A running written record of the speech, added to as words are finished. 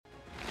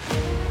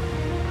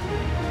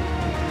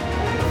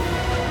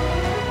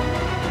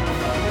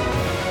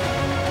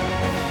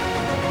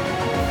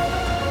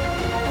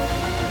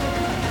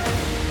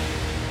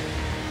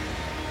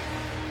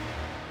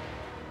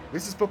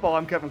This is football.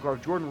 I'm Kevin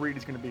Clark. Jordan Reid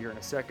is going to be here in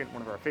a second.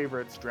 One of our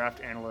favorites,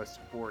 draft analyst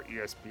for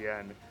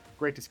ESPN.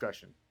 Great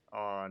discussion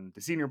on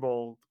the Senior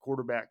Bowl. The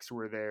quarterbacks who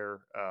were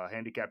there,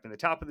 handicapped in the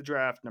top of the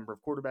draft, number of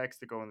quarterbacks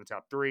that go in the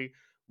top three.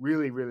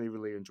 Really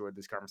enjoyed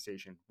this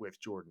conversation with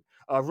Jordan.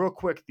 Real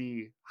quick,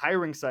 the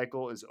hiring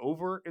cycle is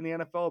over in the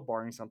NFL,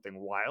 barring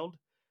something wild.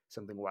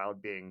 Something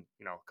wild being,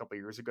 a couple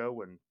of years ago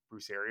when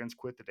Bruce Arians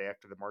quit the day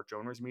after the March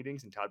owners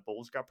meetings and Todd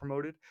Bowles got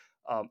promoted.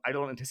 I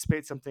don't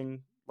anticipate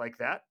something like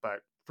that,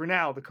 but for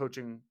now, the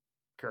coaching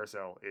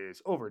carousel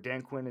is over.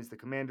 Dan Quinn is the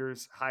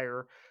Commanders'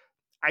 hire.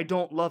 I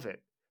don't love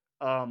it.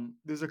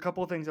 There's a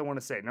couple of things I want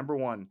to say. Number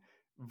one,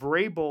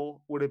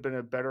 Vrabel would have been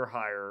a better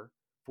hire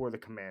for the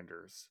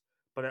Commanders.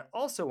 But I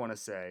also want to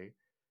say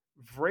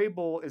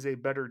Vrabel is a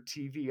better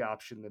TV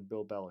option than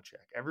Bill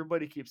Belichick.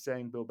 Everybody keeps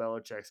saying Bill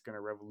Belichick's going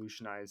to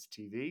revolutionize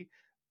TV.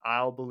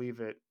 I'll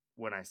believe it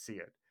when I see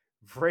it.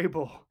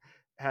 Vrabel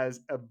has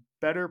a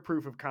better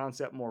proof of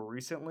concept more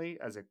recently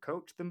as a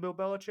coach than Bill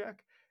Belichick.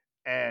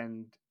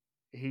 And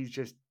he's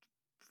just,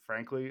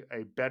 frankly,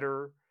 a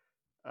better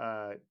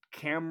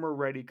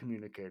camera-ready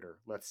communicator,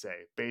 let's say,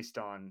 based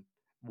on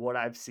what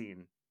I've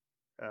seen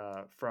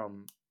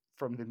from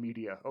the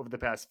media over the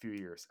past few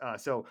years.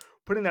 So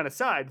putting that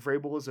aside,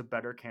 Vrabel is a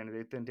better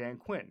candidate than Dan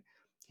Quinn.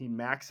 He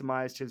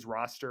maximized his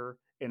roster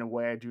in a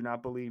way I do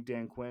not believe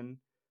Dan Quinn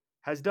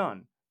has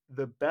done.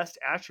 The best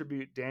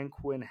attribute Dan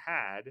Quinn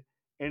had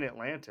in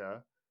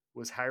Atlanta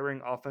was hiring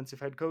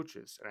offensive head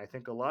coaches. And I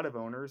think a lot of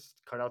owners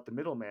cut out the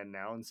middleman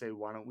now and say,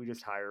 why don't we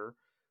just hire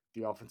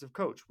the offensive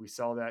coach? We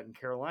saw that in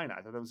Carolina.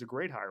 I thought that was a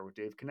great hire with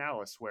Dave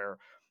Canales, where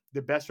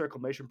the best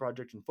reclamation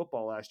project in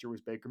football last year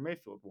was Baker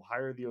Mayfield. We'll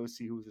hire the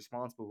OC who was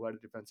responsible, who had a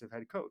defensive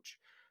head coach.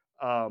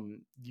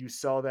 You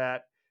saw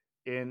that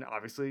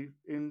obviously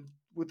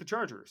with the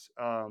Chargers.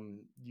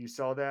 You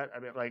saw that. I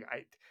mean,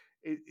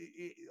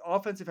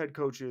 offensive head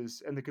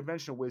coaches, and the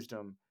conventional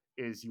wisdom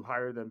is you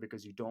hire them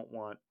because you don't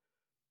want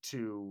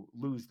to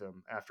lose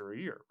them after a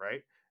year,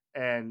 right?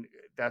 And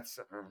that's,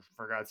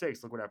 for God's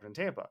sakes, look what happened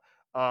in Tampa.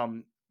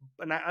 And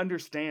I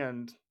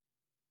understand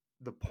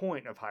the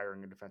point of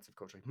hiring a defensive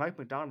coach. Like Mike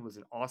McDonald was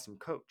an awesome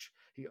coach.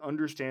 He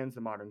understands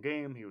the modern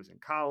game. He was in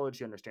college.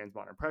 He understands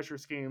modern pressure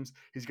schemes.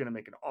 He's going to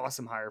make an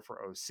awesome hire for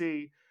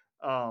OC.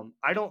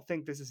 I don't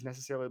think this is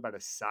necessarily about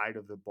a side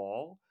of the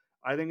ball.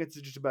 I think it's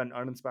just about an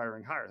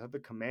uninspiring hire. I thought the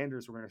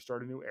Commanders were going to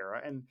start a new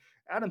era, and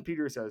Adam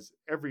Peters has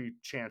every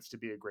chance to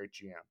be a great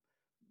GM.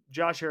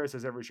 Josh Harris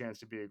has every chance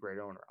to be a great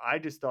owner. I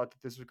just thought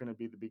that this was going to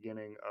be the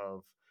beginning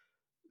of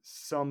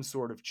some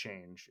sort of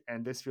change,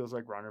 and this feels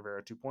like Ron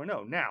Rivera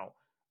 2.0. Now,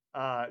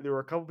 there were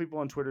a couple people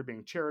on Twitter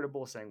being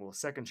charitable, saying, well,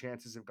 second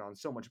chances have gone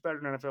so much better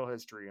in NFL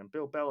history, and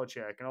Bill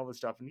Belichick and all this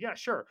stuff. And yeah,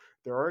 sure,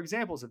 there are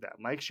examples of that.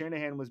 Mike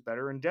Shanahan was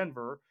better in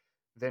Denver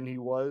than he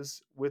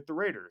was with the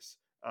Raiders.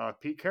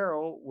 Pete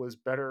Carroll was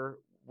better,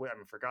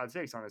 for God's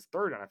sakes, on his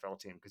third NFL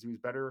team, because he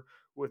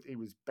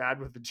was bad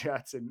with the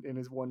Jets in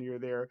his 1 year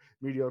there,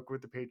 mediocre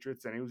with the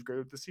Patriots, and he was great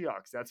with the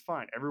Seahawks. That's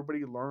fine.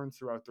 Everybody learns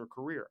throughout their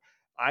career.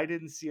 I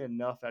didn't see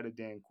enough out of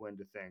Dan Quinn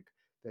to think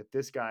that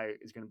this guy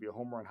is going to be a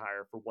home run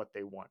hire for what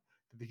they want.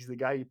 He's the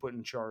guy you put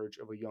in charge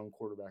of a young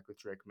quarterback with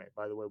Drake May.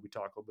 By the way, we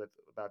talked a little bit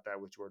about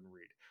that with Jordan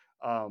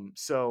Reid.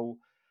 So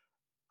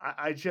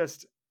I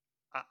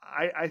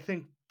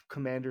think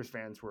Commanders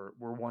fans were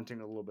wanting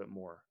a little bit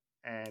more,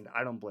 and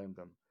I don't blame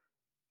them.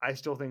 I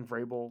still think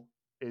Vrabel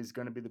is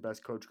going to be the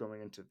best coach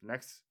going into the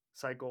next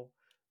cycle.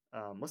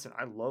 Listen,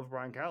 I love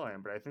Brian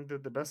Callahan, but I think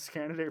that the best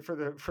candidate for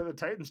the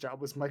Titans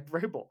job was Mike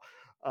Vrabel.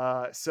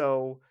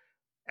 So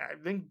I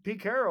think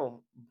Pete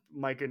Carroll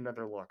might get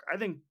another look. I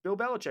think Bill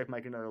Belichick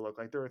might get another look.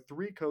 Like, there are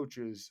three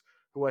coaches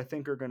who I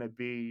think are going to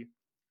be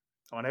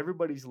on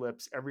everybody's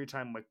lips every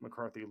time Mike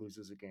McCarthy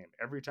loses a game,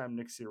 every time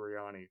Nick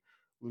Sirianni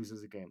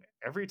loses a game,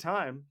 every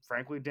time,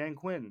 frankly, Dan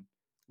Quinn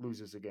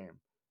loses a game.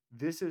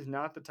 This is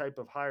not the type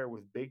of hire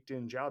with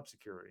baked-in job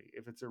security.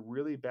 If it's a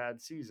really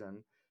bad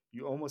season,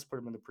 you almost put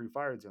them in the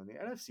pre-fired zone. The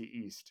NFC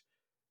East,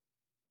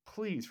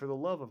 please, for the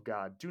love of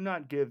God, do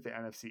not give the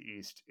NFC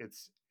East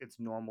its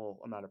normal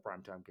amount of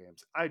primetime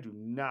games. I do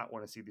not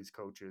want to see these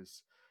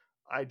coaches.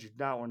 I do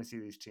not want to see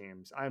these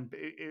teams.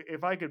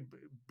 If I could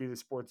be the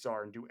sports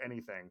czar and do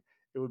anything,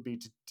 it would be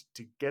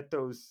to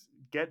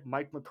get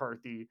Mike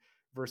McCarthy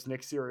versus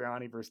Nick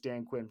Sirianni versus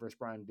Dan Quinn versus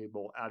Brian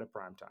Daboll out of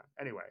primetime.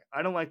 Anyway,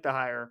 I don't like the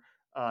hire.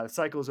 The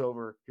cycle's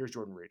over. Here's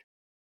Jordan Reid.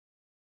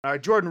 All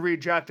right, Jordan Reid,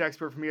 draft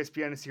expert from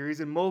ESPN series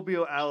in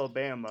Mobile,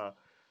 Alabama.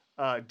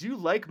 Do you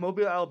like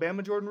Mobile,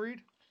 Alabama, Jordan Reid?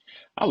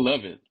 I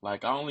love it.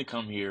 Like, I only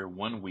come here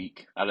 1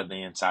 week out of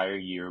the entire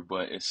year,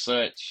 but it's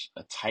such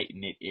a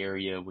tight-knit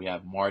area. We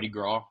have Mardi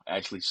Gras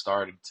actually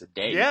starting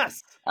today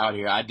Yes. out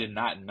here. I did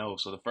not know.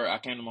 So I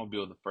came to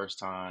Mobile the first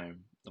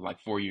time like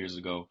 4 years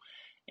ago,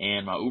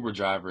 and my Uber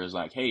driver is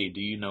like, "Hey, do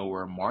you know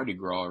where Mardi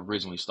Gras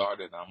originally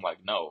started?" And I'm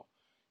like, "No."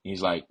 And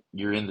he's like,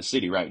 "You're in the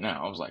city right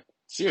now." I was like,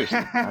 "Seriously?"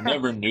 I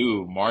never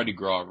knew Mardi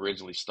Gras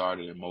originally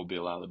started in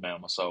Mobile,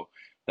 Alabama. So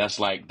that's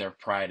like their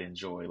pride and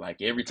joy.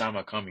 Like every time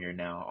I come here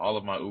now, all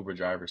of my Uber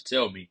drivers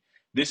tell me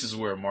this is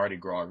where Mardi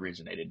Gras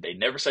originated. They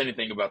never say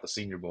anything about the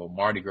Senior Bowl.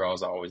 Mardi Gras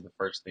is always the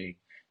first thing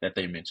that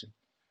they mention.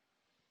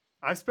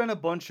 I've spent a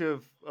bunch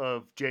of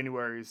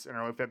Januaries and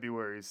early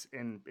Februaries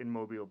in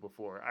Mobile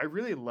before. I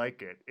really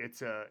like it.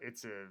 It's a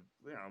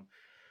you know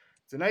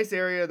it's a nice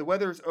area. The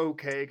weather's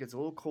okay. It gets a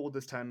little cold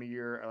this time of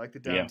year. I like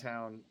the Yeah.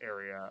 downtown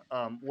area.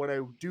 What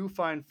I do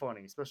find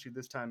funny, especially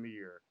this time of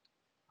year,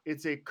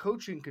 it's a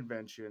coaching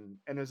convention,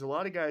 and there's a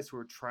lot of guys who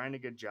are trying to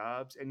get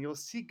jobs, and you'll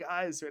see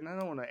guys, and I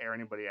don't want to air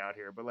anybody out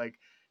here, but like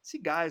see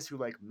guys who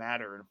like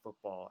matter in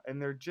football, and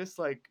they're just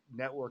like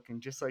networking,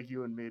 just like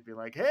you and me, being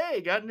like,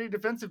 "Hey, got any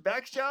defensive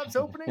backs jobs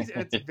openings?"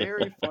 And it's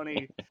very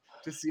funny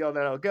to see how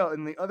that'll go.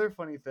 And the other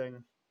funny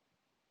thing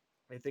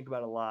I think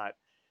about a lot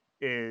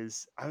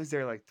is I was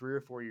there like 3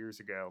 or 4 years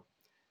ago,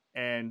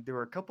 and there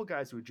were a couple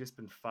guys who had just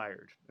been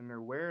fired, and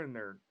they're wearing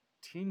their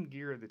team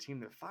gear of the team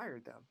that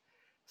fired them.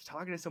 I was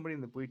talking to somebody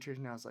in the bleachers,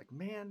 and I was like,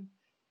 "Man,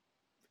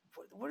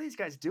 what are these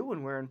guys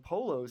doing wearing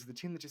polos of the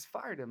team that just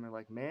fired them?" They're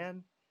like,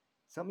 "Man,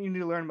 something you need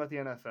to learn about the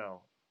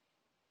NFL.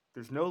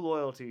 There's no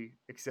loyalty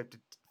except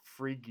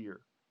free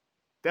gear.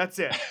 That's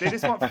it. They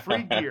just want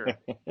free gear.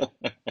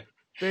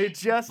 They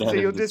just so That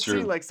is you'll the just see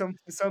truth. like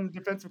some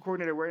defensive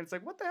coordinator wearing it's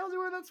like, what the hell is he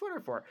wearing that sweater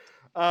for?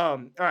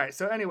 All right.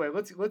 So anyway,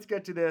 let's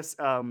get to this.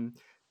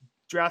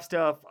 Draft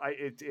stuff.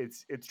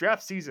 It's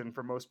draft season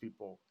for most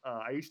people.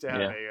 I used to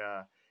have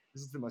Yeah. a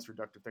this is the most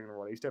reductive thing in the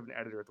world. I used to have an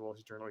editor at the Wall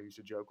Street Journal who used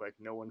to joke like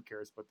no one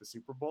cares about the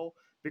Super Bowl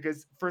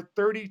because for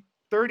 30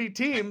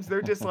 teams,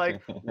 they're just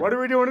like, what are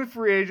we doing in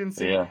free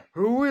agency? Yeah.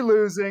 Who are we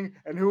losing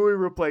and who are we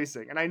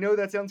replacing? And I know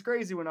that sounds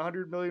crazy when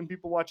 100 million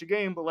people watch a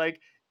game, but like,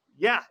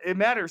 yeah, it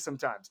matters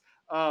sometimes.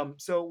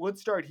 So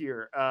let's start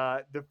here.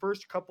 The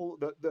first couple,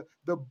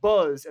 the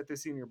buzz at the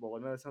Senior Bowl.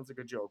 I know that sounds like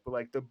a joke, but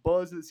like the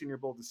buzz of the Senior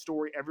Bowl, the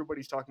story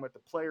everybody's talking about, the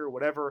player,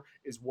 whatever,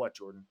 is what,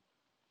 Jordan?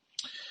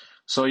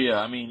 So yeah,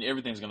 I mean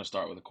everything's going to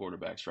start with the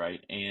quarterbacks,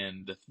 right?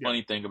 And the Yeah.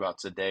 funny thing about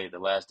today, the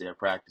last day of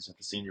practice at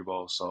the Senior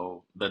Bowl,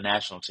 so the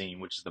national team,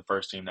 which is the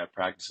first team that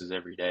practices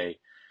every day,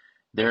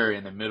 they're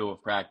in the middle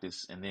of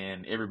practice and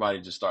then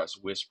everybody just starts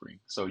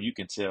whispering. So you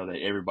can tell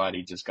that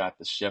everybody just got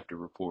the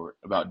Schefter report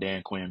about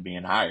Dan Quinn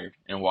being hired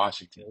in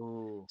Washington.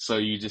 Oh. So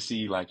you just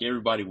see like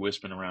everybody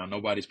whispering around.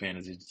 Nobody's paying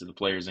attention to the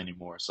players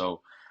anymore.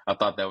 So I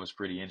thought that was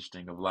pretty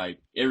interesting of like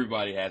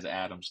everybody has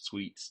Adams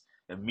tweets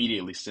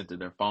immediately sent to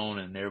their phone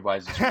and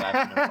everybody's just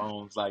flashing their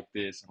phones like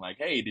this and like,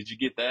 hey, did you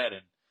get that?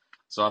 And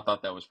so I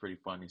thought that was pretty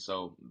funny.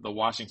 So the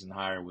Washington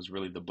hire was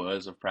really the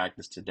buzz of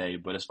practice today.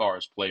 But as far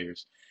as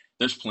players,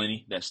 there's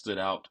plenty that stood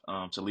out.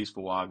 Talise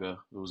Fuaga,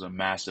 who was a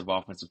massive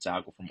offensive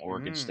tackle from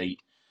Oregon Mm. State,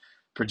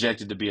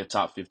 projected to be a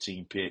top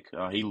 15 pick.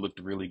 He looked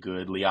really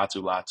good.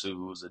 Liatu Latu,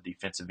 who was a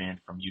defensive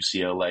end from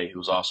UCLA,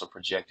 who's also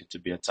projected to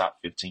be a top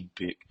 15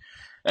 pick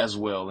as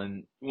well.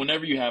 And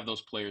whenever you have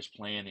those players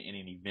playing in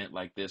an event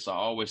like this, I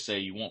always say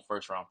you want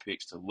first round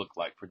picks to look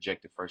like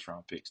projected first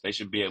round picks. They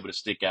should be able to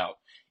stick out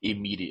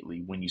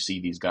immediately when you see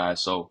these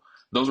guys. So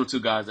those were two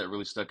guys that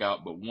really stuck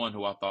out, but one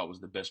who I thought was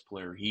the best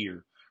player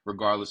here,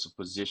 regardless of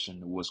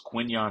position, was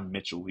Quinyon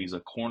Mitchell. He's a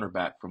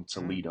cornerback from Mm.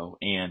 Toledo.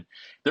 And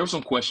there were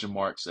some question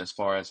marks as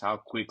far as how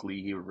quickly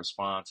he would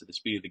respond to the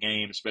speed of the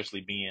game,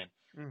 especially being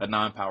Mm. a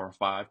non-power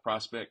five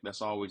prospect.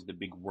 That's always the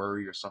big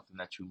worry or something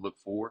that you look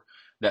for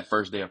that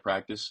first day of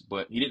practice.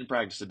 But he didn't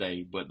practice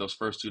today, but those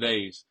first 2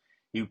 days,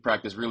 he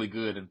practiced really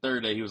good. And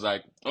third day, he was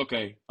like,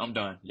 okay, I'm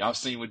done. Y'all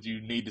seen what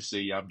you need to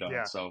see. I'm done.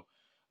 Yeah. So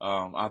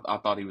I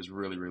thought he was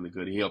really, really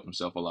good. He helped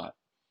himself a lot.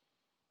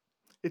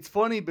 It's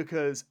funny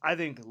because I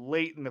think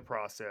late in the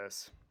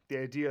process, the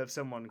idea of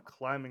someone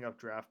climbing up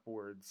draft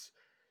boards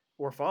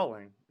or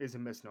falling is a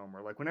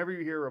misnomer. Like whenever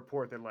you hear a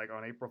report that like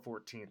on April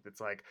 14th,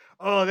 it's like,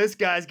 oh, this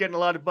guy's getting a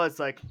lot of buzz.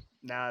 Like,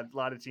 nah, a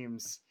lot of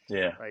teams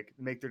Yeah. like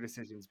make their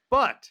decisions.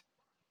 But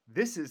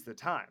this is the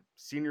time.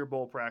 Senior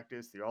Bowl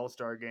practice, the All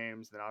Star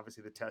games, then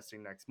obviously the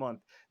testing next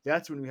month.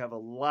 That's when we have a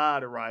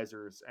lot of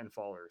risers and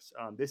fallers.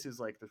 This is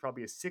like there's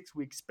probably a 6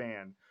 week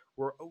span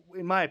where,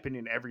 in my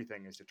opinion,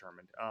 everything is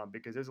determined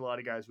because there's a lot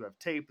of guys who have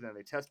tape and then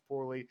they test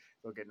poorly,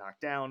 they'll get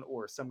knocked down,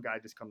 or some guy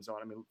just comes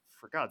on. I mean,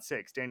 for God's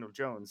sakes, Daniel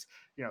Jones,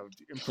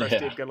 impressed Yeah.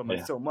 Dave Gettleman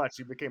Yeah. so much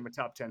he became a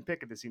top 10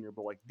 pick at the Senior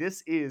Bowl. Like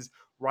this is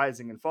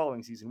rising and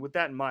falling season. With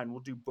that in mind, we'll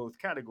do both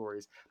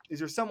categories. Is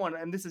there someone,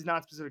 and this is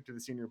not specific to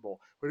the Senior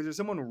Bowl, but is there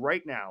someone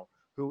right now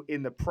who,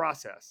 in the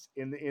process,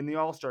 in the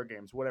All Star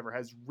games, whatever,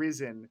 has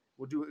risen?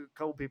 We'll do a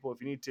couple people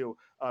if you need to,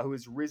 who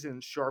has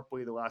risen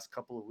sharply the last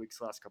couple of weeks,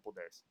 last couple of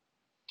days.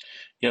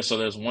 Yeah, so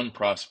there's one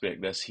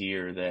prospect that's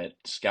here that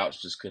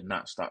scouts just could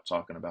not stop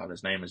talking about.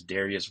 His name is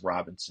Darius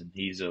Robinson.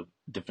 He's a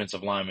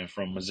defensive lineman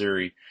from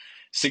Missouri,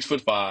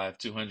 6'5",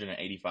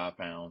 285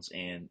 pounds.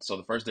 And so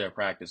the first day of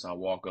practice, I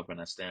walk up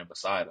and I stand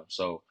beside him.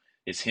 So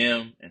it's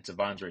him and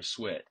Tavondre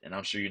Sweat. And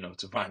I'm sure you know who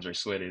Tavondre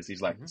Sweat is.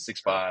 He's like the Sure.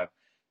 6'5",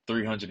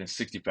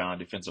 360-pound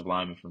defensive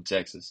lineman from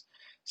Texas.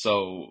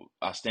 So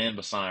I stand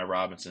beside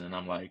Robinson and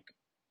I'm like,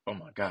 oh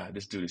my God,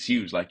 this dude is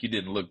huge. Like you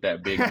didn't look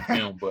that big on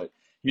film, but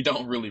you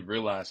don't really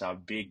realize how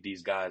big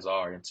these guys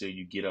are until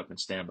you get up and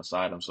stand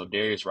beside them. So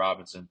Darius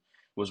Robinson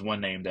was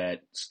one name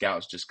that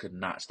scouts just could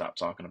not stop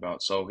talking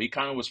about. So he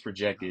kind of was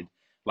projected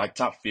like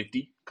top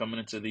 50 coming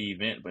into the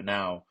event, but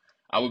now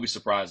I would be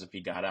surprised if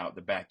he got out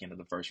the back end of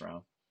the first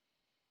round.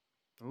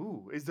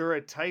 Ooh, is there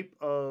a type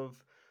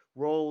of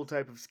role,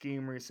 type of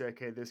scheme where you say,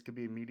 okay, this could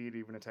be immediate,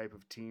 even a type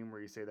of team where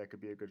you say that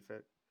could be a good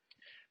fit?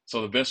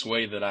 So the best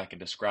way that I can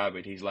describe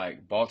it, he's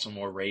like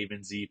Baltimore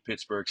Ravensy,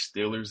 Pittsburgh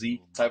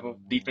Steelersy type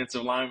of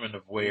defensive lineman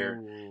of where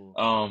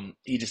Ooh,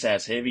 he just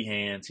has heavy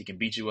hands. He can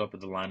beat you up at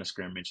the line of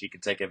scrimmage. He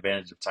can take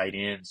advantage of tight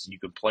ends. You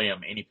can play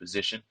him any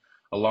position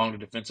along the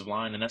defensive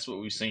line, and that's what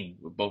we've seen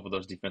with both of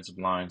those defensive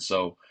lines.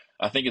 So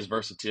I think his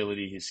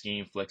versatility, his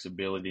scheme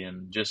flexibility,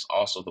 and just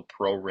also the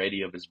pro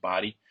ready of his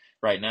body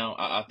right now,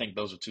 I think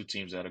those are two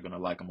teams that are going to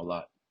like him a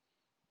lot.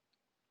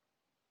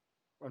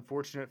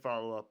 unfortunate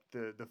follow up.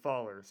 The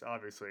fallers,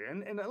 obviously,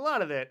 and a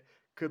lot of it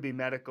could be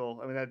medical.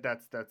 I mean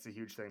that's a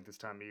huge thing this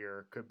time of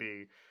year. Could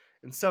be,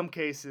 in some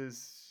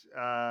cases,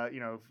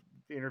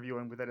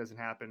 interviewing, but that doesn't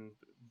happen.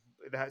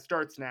 That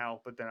starts now,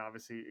 but then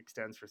obviously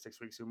extends for 6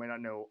 weeks. So we might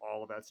not know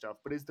all of that stuff.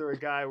 But is there a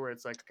guy where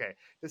it's like, okay,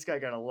 this guy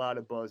got a lot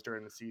of buzz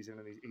during the season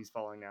and he's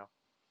falling now?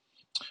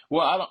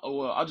 Well, I don't.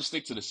 Well, I'll just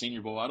stick to the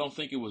Senior Bowl. I don't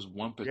think it was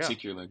one Yeah.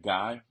 particular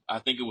guy. I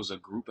think it was a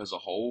group as a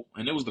whole,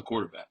 and it was the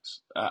quarterbacks.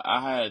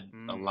 I had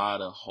a Mm.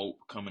 lot of hope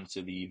coming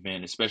to the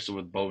event, especially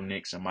with Bo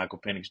Nix and Michael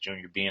Penix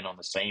Jr. being on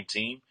the same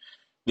team.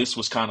 This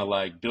was kind of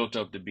like built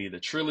up to be the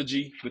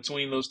trilogy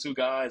between those two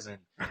guys, and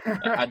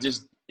I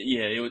just,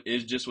 yeah,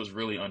 it just was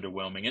really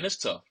underwhelming, and it's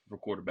tough for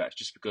quarterbacks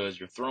just because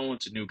you're throwing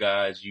to new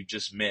guys you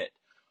just met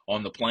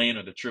on the plane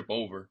or the trip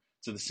over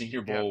to the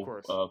Senior Yeah, of Bowl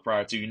course.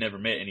 prior to. You never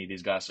met any of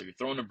these guys, so you're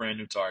throwing to brand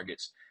new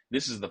targets.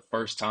 This is the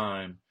first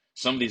time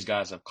some of these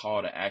guys have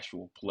called an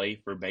actual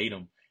play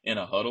verbatim in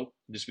a huddle,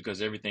 just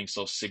because everything's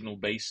so signal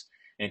based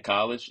in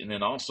college, and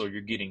then also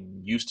you're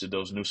getting used to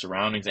those new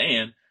surroundings,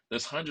 and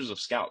there's hundreds of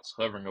scouts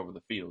hovering over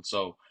the field.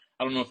 So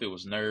I don't know if it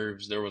was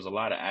nerves. There was a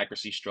lot of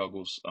accuracy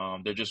struggles.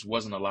 There just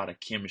wasn't a lot of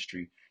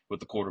chemistry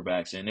with the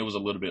quarterbacks, and it was a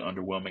little bit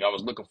underwhelming. I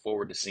was looking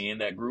forward to seeing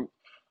that group,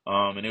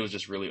 and it was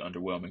just really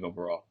underwhelming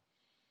overall.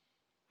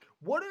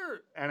 What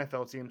are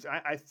NFL teams?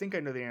 I think I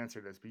know the answer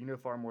to this, but you know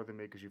far more than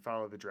me because you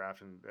follow the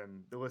draft,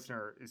 and the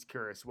listener is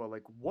curious. Well,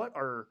 like, what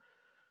are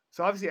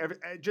so obviously,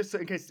 just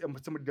in case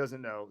somebody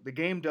doesn't know, the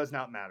game does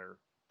not matter.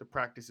 The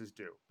practices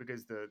do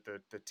because the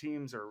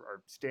teams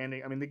are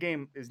standing. I mean, the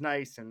game is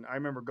nice, and I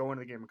remember going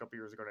to the game a couple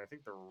years ago, and I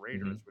think the Hmm.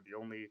 Raiders were the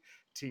only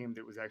team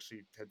that was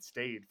actually had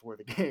stayed for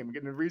the game.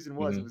 And the reason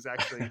was it Hmm. was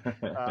actually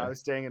I was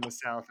staying in the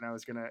South, and I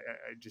was gonna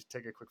just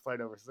take a quick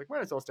flight over. So I was like,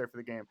 might as well stay for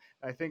the game.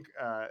 And I think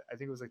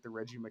it was like the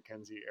Reggie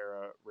McKenzie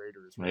era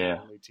Raiders were the Yeah.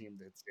 only team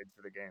that stayed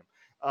for the game.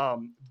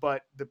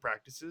 But the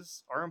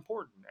practices are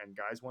important, and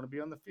guys want to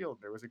be on the field.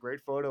 There was a great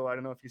photo. I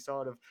don't know if you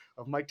saw it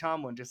of Mike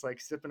Tomlin just like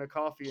sipping a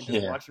coffee and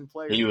just Yeah. watching He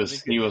players. I was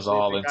think he was the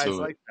all guys into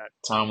it. like that.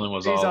 Tomlin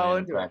was He's all all in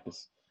into it.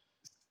 practice.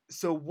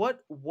 So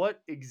what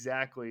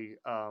exactly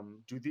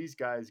do these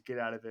guys get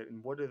out of it,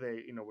 and what are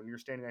they? When you're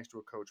standing next to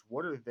a coach,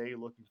 what are they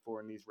looking for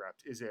in these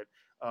reps? Is it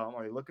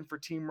are they looking for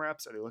team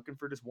reps? Are they looking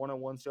for just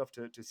one-on-one stuff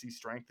to see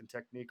strength and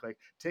technique? Like,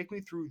 take me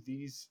through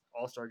these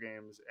all-star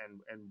games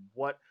and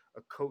what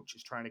a coach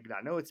is trying to get out.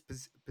 I know it's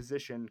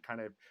position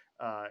kind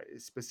of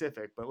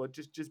specific, but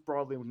just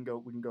broadly we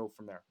can go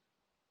from there.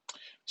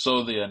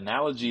 So the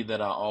analogy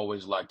that I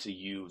always like to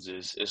use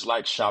is it's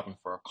like shopping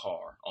for a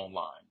car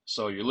online.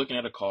 So you're looking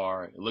at a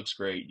car, it looks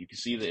great. You can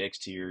see the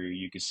exterior,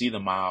 you can see the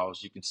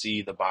miles, you can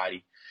see the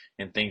body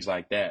and things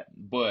like that.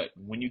 But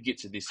when you get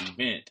to this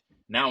event,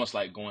 now it's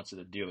like going to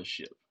the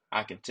dealership.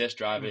 I can test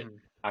drive it. Hmm.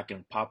 I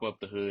can pop up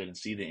the hood and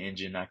see the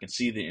engine. I can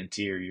see the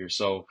interior.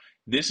 So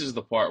this is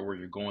the part where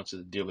you're going to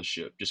the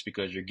dealership just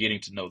because you're getting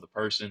to know the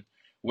person.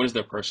 What is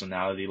their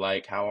personality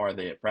like? How are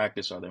they at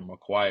practice? Are they more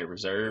quiet,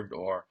 reserved,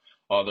 or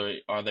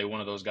are they one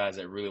of those guys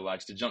that really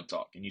likes to junk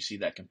talk? And you see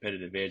that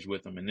competitive edge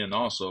with them. And then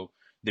also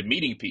the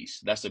meeting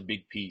piece, that's a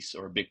big piece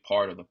or a big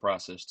part of the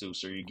process too.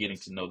 So you're Of getting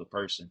course, to know the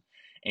person.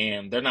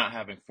 And they're not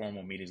having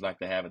formal meetings like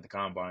they have at the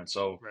combine.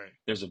 So right.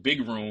 there's a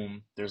big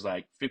room, there's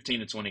like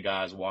 15 to 20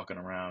 guys walking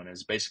around.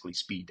 It's basically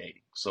speed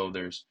dating. So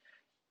there's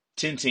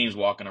 10 teams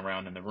walking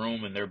around in the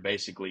room and they're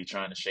basically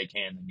trying to shake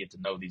hands and get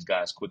to know these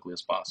guys quickly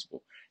as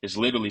possible. It's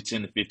literally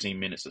 10 to 15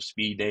 minutes of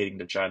speed dating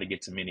to try to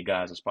get to many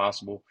guys as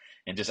possible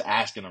and just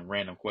asking them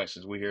random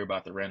questions. We hear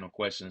about the random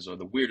questions or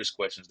the weirdest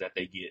questions that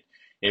they get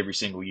every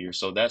single year.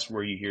 So that's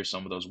where you hear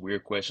some of those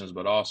weird questions,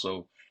 but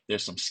also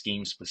there's some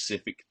scheme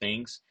specific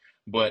things.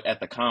 But at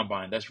the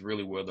combine, that's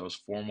really where those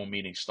formal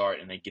meetings start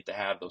and they get to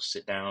have those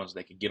sit downs.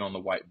 They can get on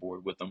the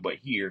whiteboard with them. But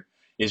here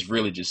it's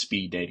really just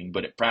speed dating.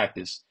 But at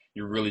practice,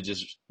 you're really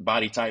just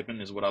body typing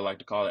is what I like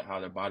to call it, how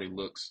their body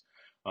looks,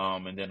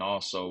 and then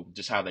also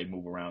just how they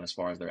move around as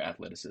far as their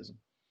athleticism.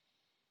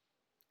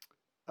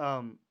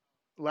 Um,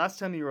 Last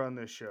time you were on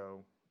this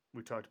show,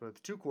 we talked about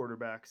the two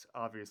quarterbacks,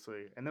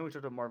 obviously, and then we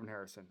talked about Marvin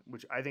Harrison,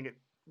 which I think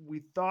we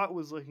thought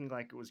was looking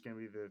like it was going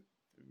to be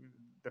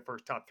the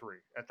first top three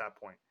at that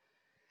point.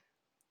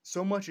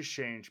 so much has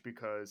changed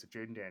because of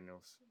Jaden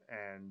Daniels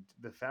and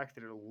the fact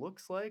that it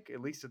looks like,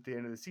 at least at the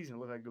end of the season, it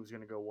looked like it was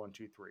going to go 1,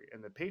 2, 3.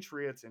 And the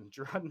Patriots and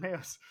Gerard Mayo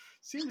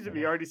seems to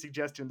be Yeah. already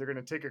suggesting they're going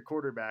to take a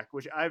quarterback,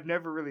 which I've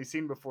never really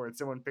seen before. It's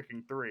someone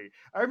picking three.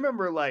 I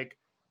remember like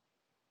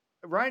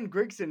Ryan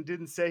Grigson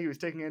didn't say he was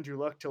taking Andrew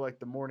Luck till like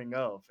the morning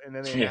of, and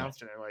then they Yeah.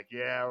 announced it. They're like,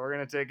 "Yeah, we're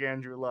gonna take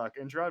Andrew Luck,"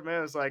 and Gerard Mayo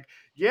was like,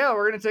 "Yeah,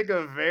 we're gonna take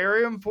a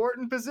very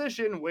important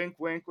position." Wink,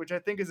 wink, which I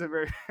think is a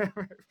very,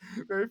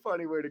 very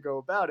funny way to go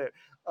about it.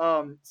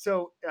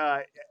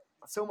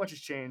 So much has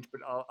changed, but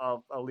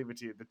I'll leave it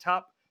to you. The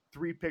top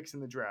three picks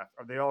in the draft,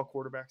 are they all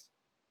quarterbacks?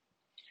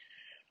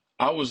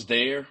 I was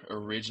there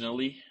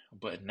originally,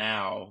 but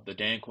now the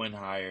Dan Quinn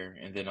hire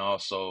and then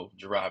also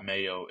Gerard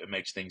Mayo, it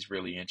makes things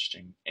really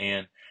interesting.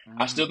 And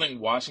I still Mm,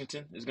 think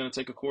Washington is going to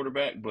take a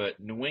quarterback, but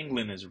New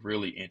England is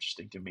really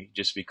interesting to me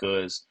just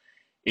because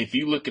if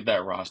you look at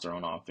that roster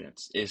on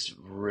offense, it's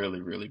really,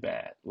 really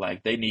bad.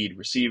 Like they need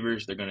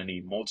receivers, they're going to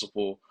need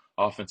multiple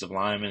offensive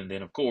linemen, and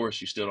then of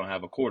course you still don't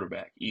have a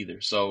quarterback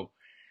either. So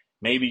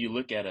maybe you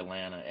look at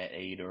Atlanta at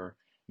 8 or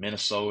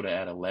Minnesota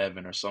at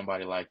 11 or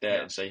somebody like that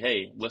yeah, and say,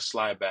 hey, let's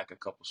slide back a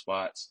couple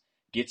spots,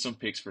 get some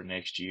picks for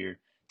next year,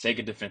 take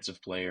a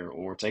defensive player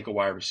or take a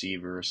wide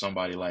receiver or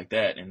somebody like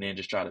that, and then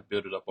just try to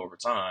build it up over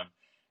time,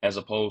 as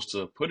opposed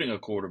to putting a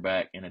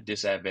quarterback in a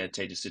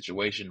disadvantageous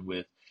situation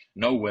with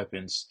no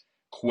weapons,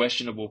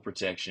 questionable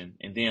protection,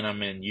 and then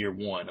I'm in year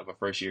one of a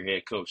first year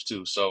head coach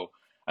too. So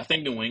I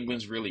think New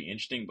England's really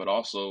interesting, but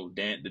also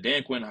the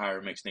Dan Quinn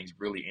hire makes things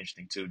really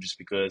interesting too, just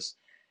because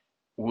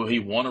will he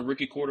want a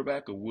rookie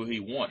quarterback or will he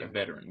want a mm-hmm.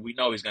 veteran? We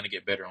know he's going to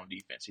get better on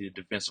defense. He's a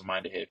defensive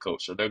minded head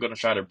coach. So they're going to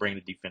try to bring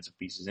the defensive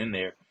pieces in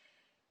there.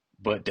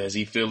 But does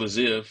he feel as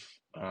if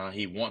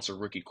he wants a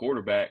rookie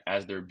quarterback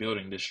as they're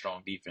building this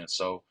strong defense?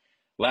 So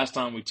last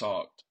time we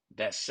talked,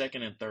 that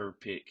second and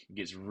third pick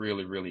gets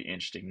really, really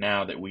interesting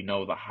now that we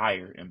know the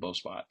higher in both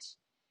spots.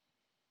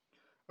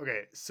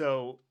 Okay,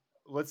 so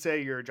let's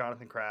say you're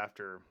Jonathan Kraft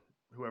or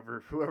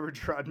whoever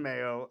Gerard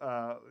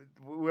Mayo,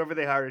 whoever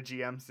they hire a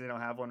GM since they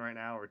don't have one right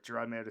now, or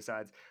Gerard Mayo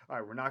decides, all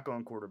right, we're not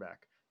going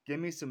quarterback. Give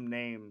me some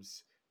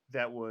names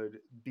that would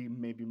be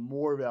maybe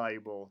more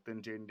valuable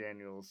than Jaden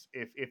Daniels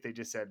if they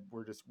just said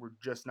we're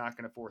just not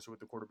going to force it with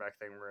the quarterback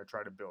thing. We're going to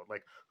try to build.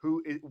 Like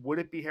would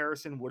it be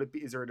Harrison? Would it be?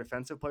 Is there a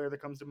defensive player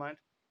that comes to mind?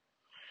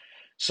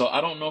 So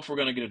I don't know if we're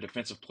going to get a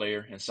defensive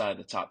player inside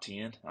the top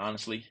 10,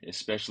 honestly,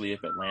 especially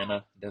if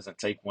Atlanta doesn't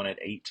take one at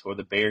 8 or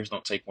the Bears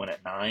don't take one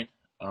at 9.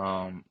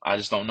 I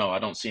just don't know. I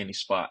don't see any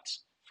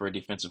spots for a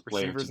defensive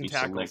player to Receivers and be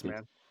tackles, selected.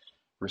 man.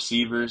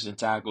 Receivers and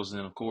tackles, and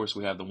then of course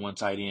we have the one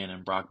tight end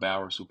and Brock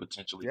Bowers, who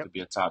potentially Yep. could be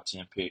a top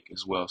 10 pick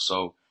as well.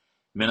 So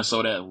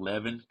Minnesota at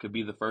 11 could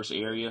be the first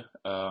area.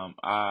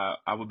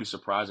 I would be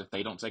surprised if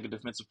they don't take a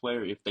defensive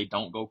player if they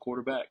don't go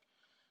quarterback.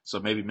 So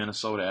maybe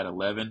Minnesota at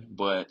 11,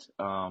 but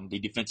the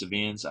defensive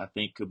ends I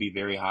think could be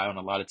very high on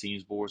a lot of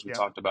teams' boards. We Yep.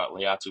 talked about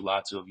Leatu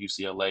Latu of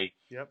UCLA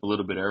Yep. a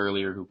little bit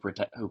earlier, who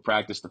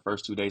practiced the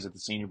first 2 days at the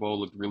Senior Bowl,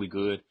 looked really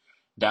good.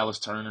 Dallas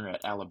Turner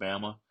at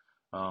Alabama,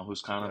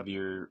 who's kind of Yep.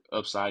 your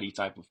upsidey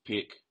type of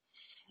pick.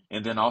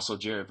 And then also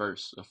Jared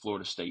Verse of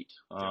Florida State,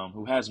 Yep.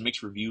 who has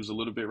mixed reviews a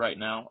little bit right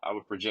now. I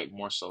would project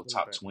more so A little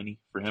top bit. 20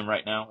 for him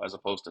right now as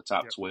opposed to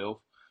top Yep.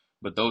 12.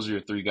 But those are your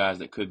three guys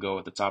that could go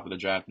at the top of the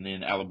draft. And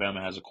then Alabama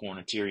has a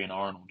corner, Tyrion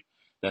Arnold,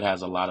 that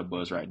has a lot of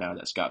buzz Mm-hmm. right now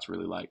that Scott's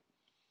really like.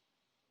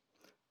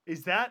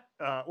 Is that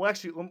well?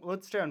 Actually,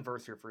 let's stay on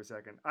Verse here for a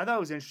second. I thought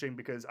it was interesting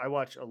because I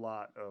watch a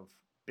lot of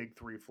Big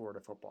Three Florida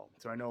football,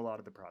 so I know a lot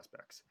of the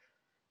prospects.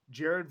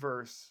 Jared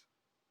Verse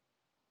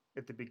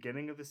at the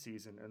beginning of the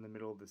season and the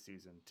middle of the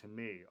season, to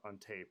me on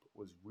tape,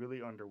 was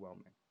really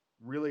underwhelming.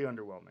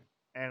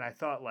 And I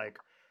thought like,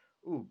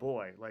 ooh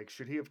boy, like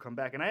should he have come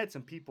back? And I had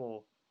some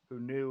people who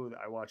knew that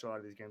I watch a lot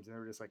of these games, and they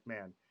were just like,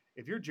 man,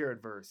 if you're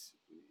Jared Verse,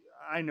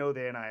 I know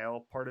the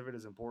NIL part of it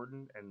is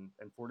important, and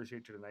Florida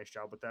State did a nice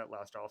job with that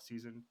last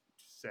offseason,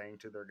 saying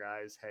to their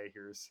guys, hey,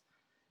 here's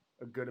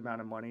a good amount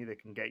of money that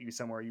can get you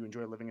somewhere you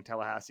enjoy living in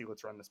Tallahassee.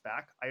 Let's run this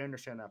back. I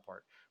understand that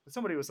part, but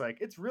somebody was like,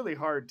 it's really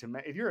hard to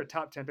if you're a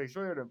top 10 pick, it's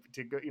really hard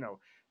to go,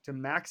 to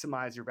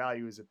maximize your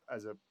value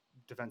as a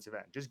defensive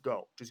end. Just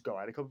go. I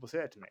had a couple people say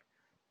that to me,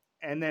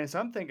 and then so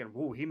I'm thinking,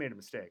 whoa, he made a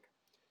mistake.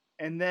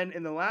 And then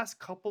in the last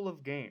couple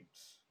of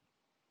games,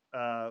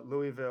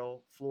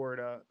 Louisville,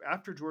 Florida,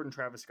 after Jordan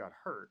Travis got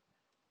hurt,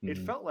 it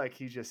Mm-hmm. felt like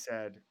he just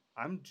said,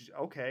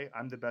 okay.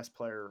 I'm the best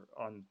player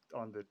on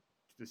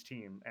this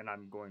team, and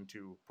I'm going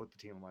to put the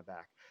team on my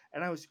back."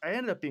 And I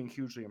ended up being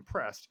hugely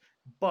impressed.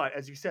 But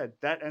as you said,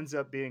 that ends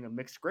up being a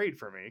mixed grade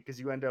for me because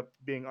you end up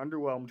being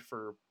underwhelmed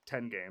for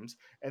 10 games,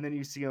 and then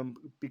you see him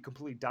be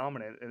completely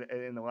dominant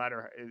in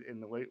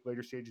the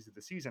later stages of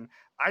the season.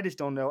 I just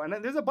don't know. And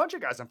then there's a bunch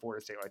of guys on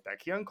Florida State like that.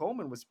 Keon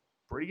Coleman was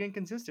pretty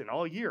inconsistent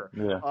all year.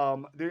 Yeah.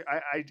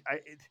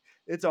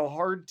 It's a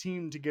hard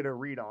team to get a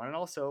read on, and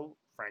also,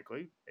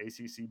 frankly,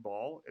 ACC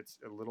ball, it's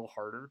a little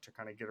harder to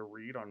kind of get a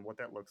read on what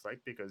that looks like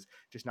because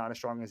just not as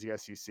strong as the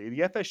SEC. The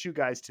FSU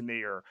guys to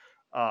me are,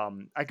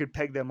 I could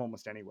peg them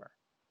almost anywhere.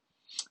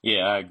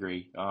 Yeah, I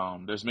agree.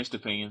 There's mixed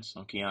opinions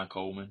on Keon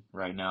Coleman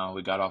right now.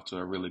 We got off to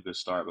a really good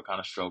start, but kind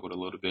of struggled a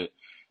little bit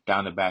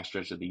down the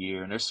backstretch of the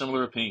year. And there's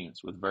similar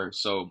opinions with Verse.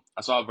 So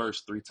I saw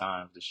Verse 3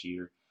 times this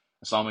year.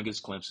 I saw him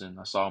against Clemson.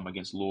 I saw him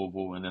against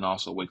Louisville, and then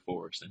also Wake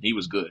Forest. And he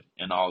was good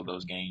in all of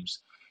those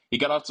games. He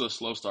got off to a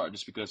slow start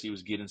just because he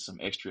was getting some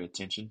extra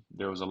attention.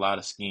 There was a lot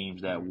of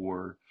schemes that Mm-hmm.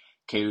 were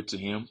catered to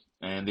him,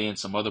 and then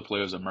some other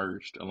players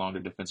emerged along the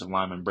defensive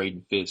lineman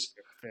Braden Fisk,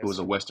 who was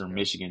a Fisk. Western Yep.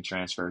 Michigan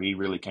transfer. He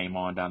really came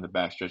on down the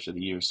backstretch of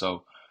the year.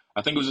 So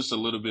I think it was just a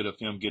little bit of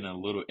him getting a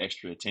little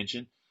extra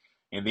attention.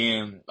 And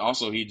then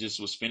also he just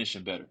was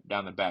finishing better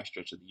down the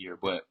backstretch of the year.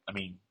 But I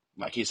mean,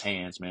 like his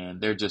hands, man,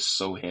 they're just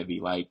so heavy.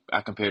 Like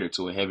I compared it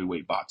to a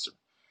heavyweight boxer.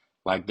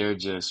 Like they're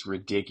just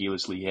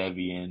ridiculously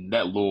heavy. And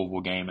that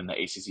Louisville game and the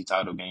ACC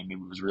title game, he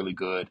was really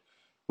good.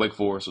 Wake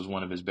Forest was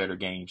one of his better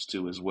games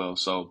too, as well.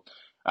 So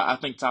I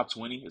think top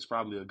 20 is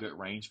probably a good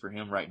range for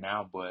him right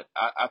now. But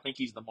I think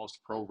he's the most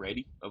pro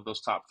ready of those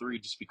top three,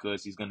 just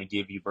because he's going to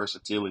give you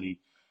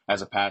versatility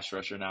as a pass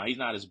rusher. Now he's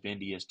not as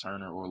bendy as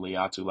Turner or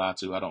Liatu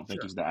Latu. I don't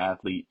think Sure. he's the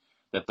athlete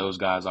that those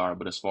guys are.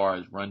 But as far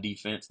as run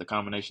defense, the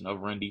combination of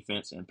run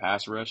defense and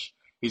pass rush,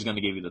 he's going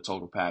to give you the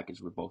total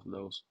package with both of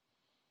those.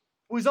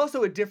 Well, he's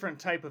also a different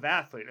type of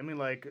athlete. I mean,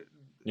 like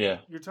Yeah.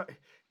 you're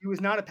he was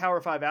not a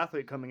Power Five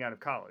athlete coming out of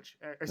college.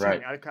 Excuse me,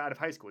 Right. out of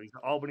high school. He's an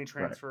Albany Right.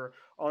 transfer,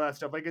 all that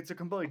stuff. Like it's a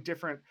completely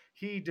different.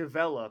 He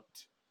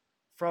developed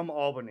from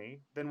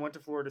Albany, then went to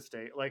Florida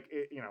State. Like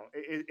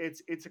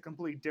it's a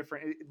completely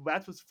different.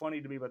 That's what's funny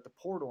to me about the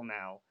portal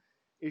now,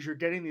 is you're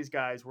getting these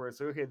guys where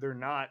it's like, okay, they're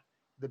not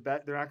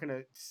they're not going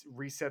to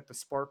reset the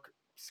spark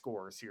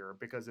scores here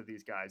because of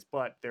these guys,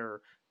 but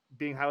they're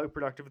being highly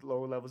productive at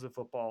lower levels of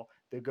football.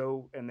 They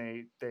go and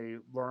they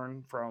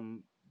learn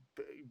from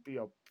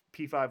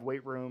P5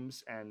 weight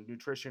rooms and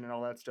nutrition and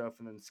all that stuff,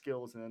 and then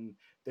skills, and then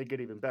they get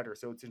even better.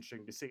 So it's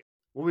interesting to see.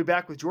 We'll be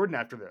back with Jordan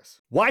after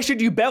this. Why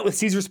should you bet with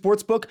Caesars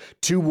Sportsbook?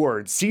 2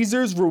 words: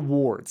 Caesars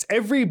Rewards.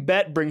 Every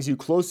bet brings you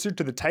closer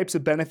to the types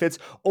of benefits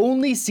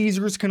only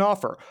Caesars can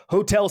offer: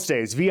 hotel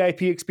stays,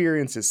 VIP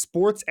experiences,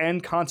 sports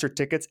and concert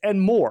tickets,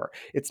 and more.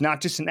 It's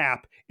not just an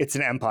app, it's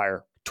an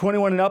empire.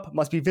 21 and up,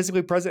 must be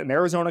physically present in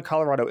Arizona,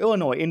 Colorado,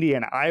 Illinois,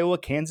 Indiana, Iowa,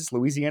 Kansas,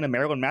 Louisiana,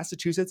 Maryland,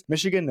 Massachusetts,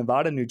 Michigan,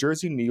 Nevada, New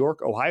Jersey, New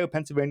York, Ohio,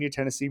 Pennsylvania,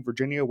 Tennessee,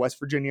 Virginia, West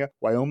Virginia,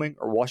 Wyoming,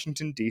 or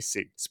Washington,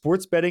 D.C.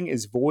 Sports betting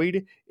is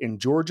void in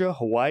Georgia,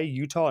 Hawaii,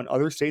 Utah, and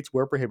other states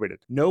where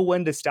prohibited. Know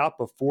when to stop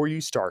before you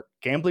start.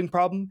 Gambling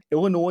problem?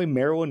 Illinois,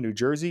 Maryland, New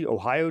Jersey,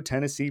 Ohio,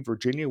 Tennessee,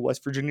 Virginia,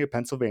 West Virginia,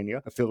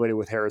 Pennsylvania, affiliated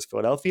with Harris,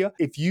 Philadelphia.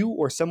 If you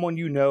or someone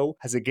you know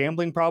has a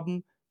gambling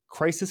problem,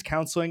 crisis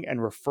counseling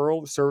and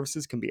referral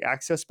services can be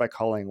accessed by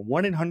calling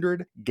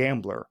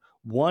 1-800-GAMBLER,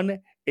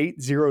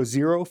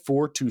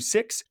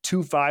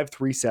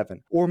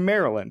 1-800-426-2537. Or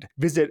Maryland,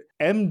 visit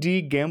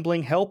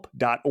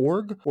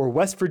mdgamblinghelp.org. Or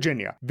West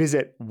Virginia,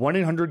 visit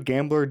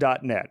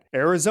 1-800-GAMBLER.net.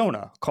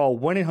 Arizona, call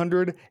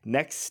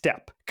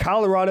 1-800-NEXT-STEP.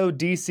 Colorado,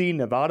 D.C.,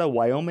 Nevada,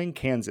 Wyoming,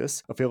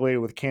 Kansas, affiliated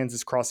with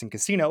Kansas Crossing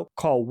Casino,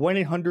 call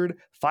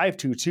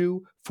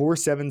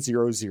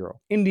 1-800-522-4700.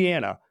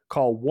 Indiana,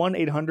 call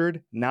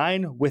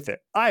 1-800-9-WITH-IT.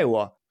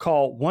 Iowa,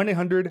 call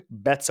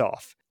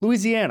 1-800-BETS-OFF.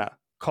 Louisiana,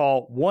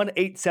 call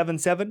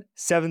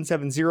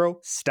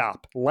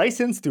 1-877-770-STOP.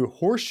 Licensed through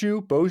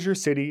Horseshoe, Bossier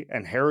City,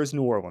 and Harrah's,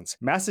 New Orleans.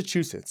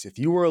 Massachusetts, if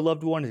you or a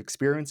loved one is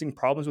experiencing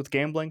problems with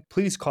gambling,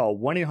 please call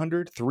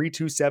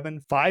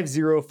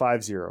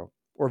 1-800-327-5050.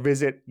 Or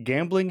visit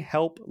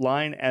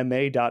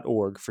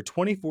gamblinghelplinema.org for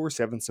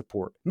 24/7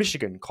 support.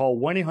 Michigan, call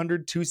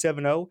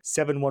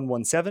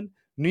 1-800-270-7117.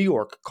 New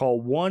York,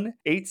 call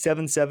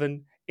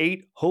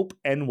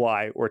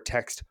 1-877-8-HOPE-NY or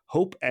text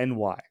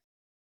HOPE-NY.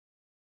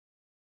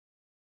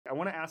 I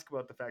want to ask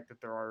about the fact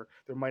that there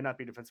might not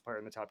be a defensive player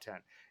in the top 10.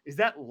 Is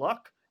that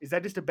luck? Is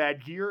that just a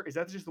bad year? Is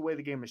that just the way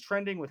the game is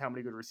trending with how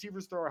many good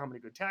receivers there are, how many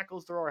good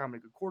tackles there are, how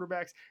many good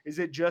quarterbacks? Is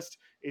it just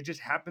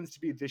happens to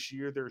be this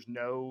year there's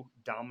no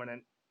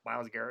dominant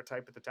Myles Garrett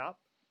type at the top?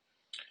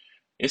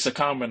 It's a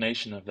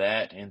combination of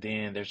that, and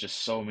then there's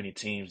just so many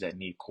teams that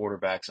need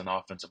quarterbacks and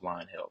offensive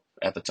line help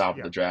at the top of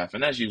Yeah. the draft.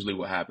 And that's usually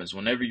what happens.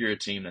 Whenever you're a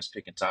team that's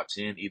picking top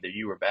 10, either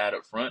you were bad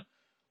up front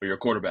or your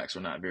quarterbacks were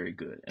not very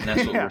good. And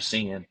that's what we're Yeah.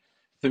 seeing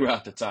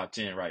throughout the top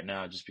 10 right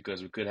now, just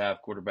because we could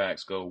have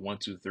quarterbacks go one,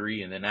 two,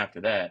 three, and then after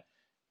that,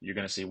 you're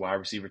going to see wide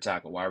receiver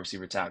tackle, wide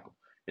receiver tackle.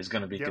 It's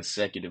going to be Yep.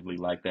 consecutively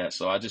like that.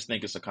 So I just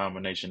think it's a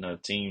combination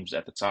of teams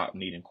at the top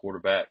needing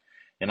quarterback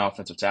and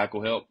offensive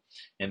tackle help,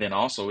 and then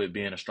also it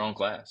being a strong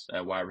class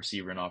at wide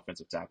receiver and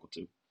offensive tackle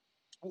too.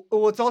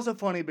 Well, it's also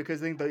funny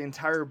because I think the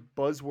entire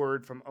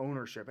buzzword from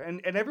ownership and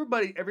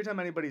everybody, every time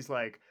anybody's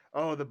like,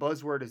 "Oh, the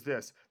buzzword is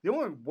this," the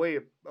only way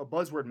a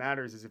buzzword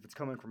matters is if it's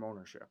coming from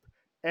ownership.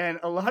 And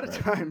Right. a lot of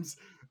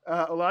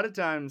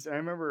times, and I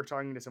remember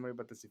talking to somebody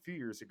about this a few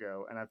years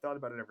ago, and I've thought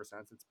about it ever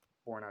since. It's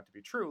borne out to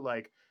be true.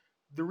 Like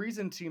the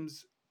reason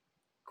teams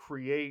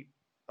create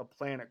a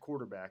plan at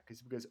quarterback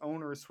is because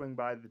owners swing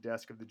by the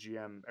desk of the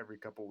GM every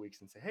couple of weeks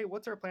and say, "Hey,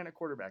 what's our plan at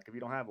quarterback?" If you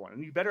don't have one,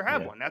 and you better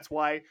have Yeah. one. That's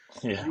why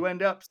Yeah. you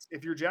end up,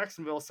 if you're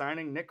Jacksonville,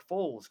 signing Nick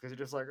Foles because you're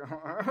just like,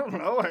 I don't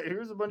know,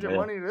 here's a bunch of Yeah.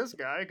 money to this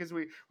guy because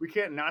we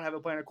can't not have a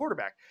plan at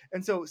quarterback.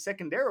 And so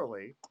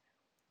secondarily,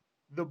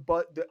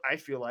 I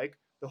feel like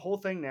the whole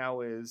thing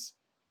now is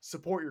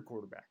support your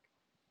quarterback.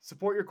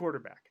 Support your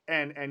quarterback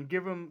and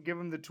give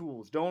him the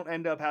tools. Don't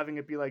end up having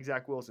it be like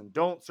Zach Wilson.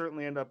 Don't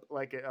certainly end up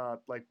like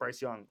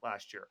Bryce Young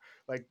last year.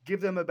 Like give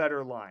them a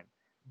better line.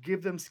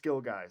 Give them skill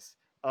guys.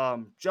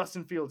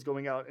 Justin Fields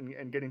going out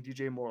and getting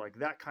DJ Moore, like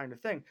that kind of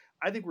thing.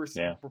 I think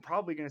Yeah. we're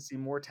probably going to see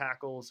more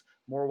tackles,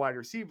 more wide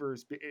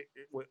receivers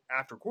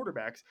after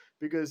quarterbacks,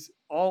 because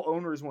all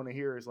owners want to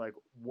hear is like,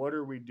 what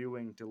are we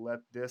doing to let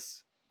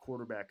this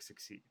quarterback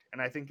succeed?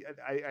 And I think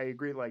I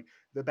agree. Like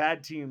the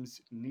bad teams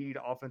need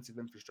offensive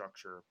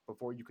infrastructure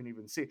before you can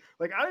even see.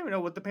 Like I don't even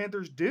know what the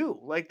Panthers do.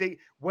 Like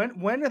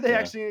when are they Yeah.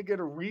 actually going to get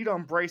a read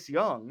on Bryce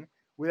Young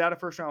without a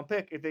first round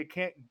pick if they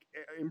can't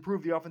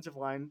improve the offensive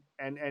line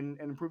and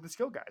improve the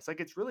skill guys?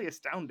 Like it's really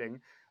astounding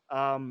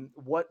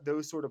what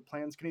those sort of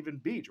plans can even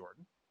be,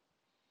 Jordan.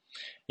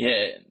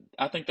 Yeah.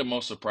 I think the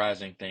most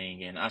surprising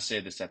thing, and I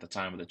said this at the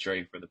time of the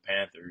trade for the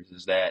Panthers,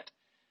 is that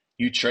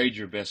you trade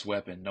your best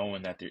weapon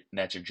knowing that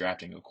you're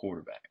drafting a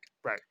quarterback.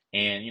 Right,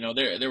 And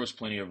there was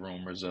plenty of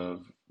rumors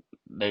of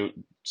they.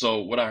 So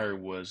what I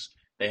heard was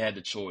they had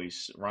the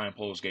choice. Ryan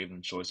Poles gave them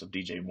the choice of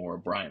DJ Moore or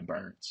Brian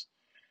Burns,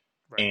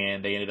 right.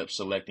 and they ended up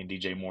selecting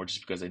DJ Moore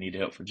just because they needed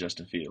help for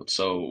Justin Fields.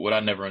 So what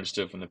I never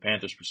understood from the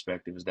Panthers'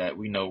 perspective is that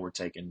we know we're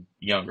taking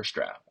younger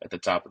Stroud at the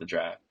top of the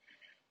draft.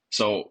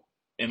 So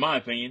in my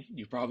opinion,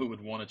 you probably would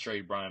want to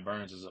trade Brian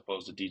Burns as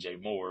opposed to DJ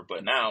Moore.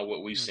 But now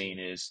what we've Mm-hmm. seen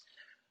is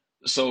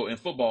so in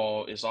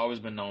football, it's always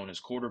been known as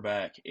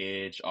quarterback,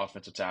 edge,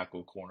 offensive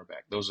tackle,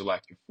 cornerback. Those are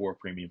like your four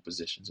premium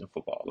positions in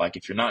football. Like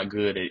if you're not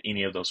good at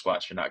any of those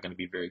spots, you're not going to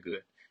be very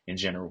good in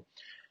general.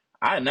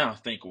 I now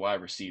think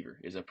wide receiver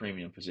is a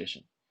premium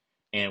position.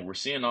 And we're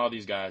seeing all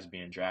these guys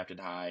being drafted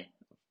high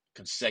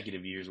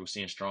consecutive years. We're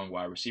seeing strong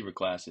wide receiver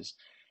classes.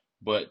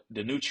 But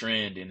the new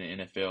trend in the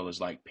NFL is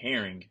like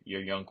pairing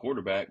your young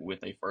quarterback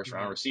with a first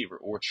round Mm-hmm. receiver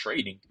or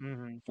trading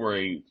Mm-hmm. for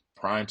a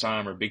prime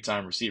time or big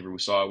time receiver. We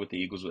saw it with the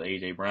Eagles with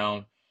AJ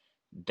Brown.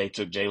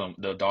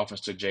 The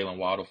Dolphins took Jalen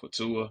Waddle for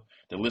Tua.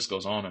 The list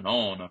goes on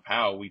of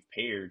how we've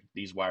paired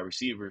these wide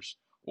receivers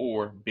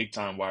or big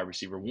time wide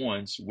receiver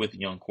ones with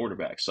young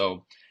quarterbacks.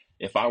 So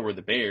if I were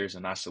the Bears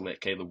and I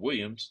select Caleb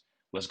Williams,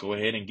 let's go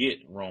ahead and get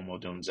Rome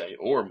Odunze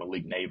or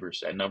Malik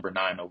Neighbors at number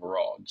 9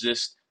 overall.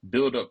 Just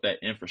build up that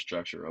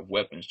infrastructure of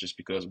weapons just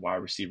because wide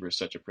receiver is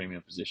such a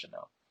premium position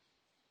now.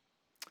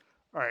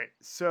 All right.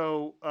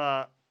 So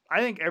I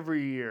think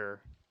every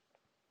year,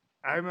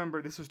 I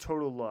remember this was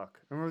total luck.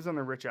 I remember it was on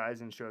the Rich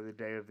Eisen show the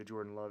day of the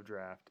Jordan Love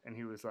draft, and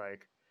he was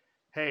like,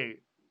 "Hey,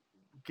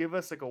 give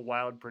us like a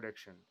wild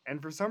prediction."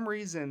 And for some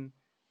reason,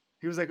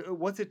 he was like,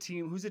 "What's a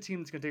team? Who's a team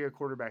that's going to take a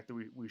quarterback that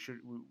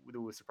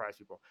that would surprise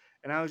people?"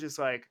 And I was just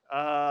like,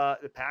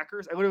 the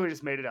Packers." I literally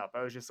just made it up.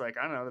 I was just like,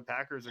 "I don't know, the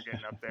Packers are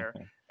getting up there."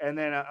 And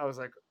then I was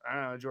like, "I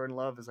don't know, Jordan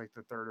Love is like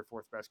the third or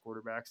fourth best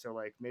quarterback, so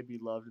like maybe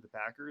Love to the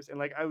Packers." And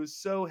like I was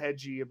so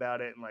hedgy about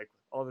it and like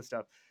all this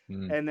stuff.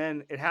 Mm. And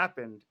then it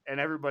happened, and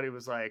everybody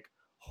was like,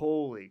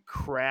 "Holy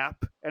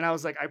crap!" And I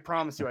was like, "I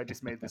promise you, I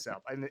just made this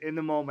up." And in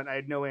the moment, I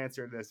had no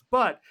answer to this,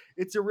 but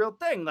it's a real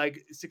thing.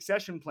 Like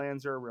succession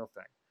plans are a real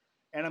thing.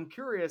 And I'm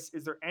curious,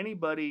 is there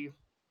anybody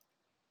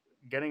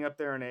getting up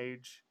there in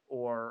age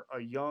or a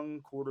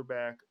young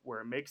quarterback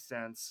where it makes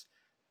sense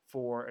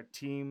for a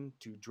team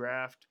to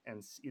draft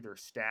and either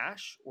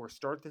stash or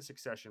start the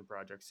succession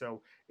project?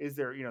 So is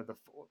there,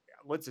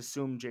 let's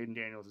assume Jaden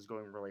Daniels is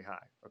going really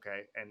high,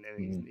 okay, and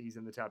Mm. he's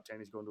in the top 10,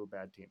 he's going to a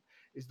bad team.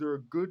 Is there a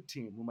good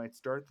team who might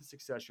start the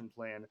succession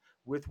plan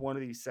with one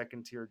of these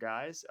second tier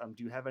guys?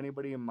 Do you have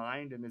anybody in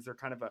mind, and is there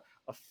kind of a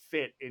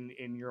fit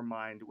in your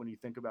mind when you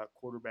think about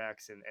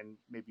quarterbacks and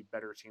maybe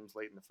better teams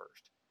late in the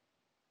first?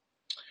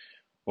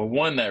 Well,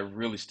 one that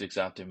really sticks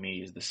out to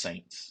me is the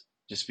Saints,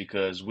 just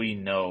because we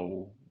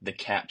know the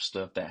cap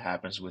stuff that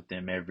happens with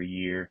them every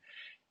year.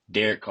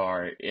 Derek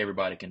Carr,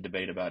 everybody can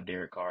debate about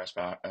Derek Carr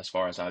as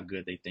far as how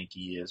good they think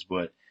he is,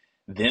 but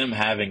them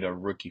having a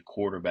rookie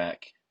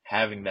quarterback,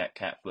 having that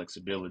cap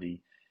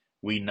flexibility,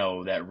 we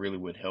know that really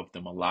would help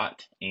them a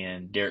lot.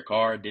 And Derek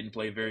Carr didn't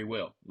play very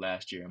well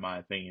last year, in my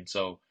opinion.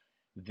 So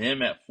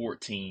them at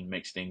 14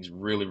 makes things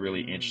really,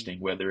 really interesting,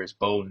 Mm. whether it's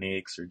Bo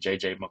Nix or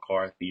JJ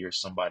McCarthy or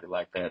somebody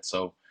like that.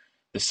 So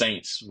the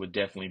Saints would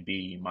definitely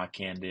be my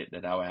candidate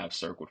that I would have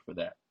circled for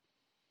that.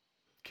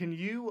 Can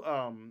you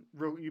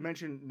you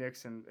mentioned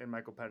Nix and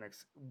Michael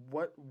Penix.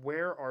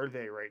 Where are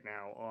they right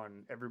now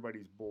on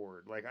everybody's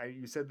board? Like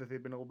you said that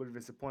they've been a little bit of a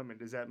disappointment.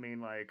 Does that mean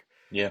like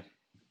Yeah.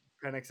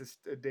 Penix is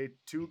a day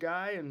two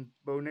guy and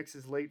Bo Nix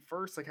is late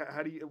first? Like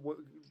how do you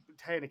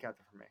handicap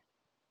that for me?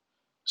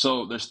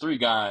 So there's three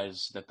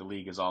guys that the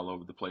league is all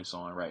over the place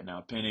on right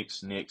now: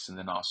 Penix, Nix, and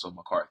then also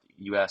McCarthy.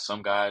 You have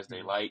some guys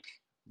Mm-hmm.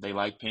 they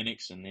like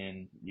Penix, and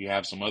then you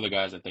have some other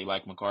guys that they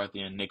like McCarthy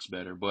and Nix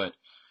better. But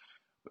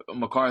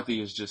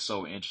McCarthy is just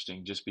so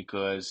interesting just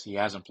because he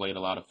hasn't played a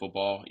lot of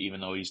football,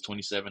 even though he's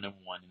 27-1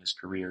 in his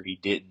career.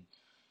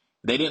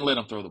 They didn't let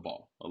him throw the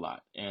ball a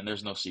lot, and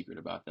there's no secret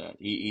about that.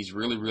 He's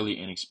really, really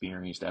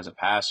inexperienced as a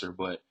passer,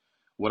 but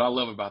what I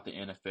love about the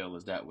NFL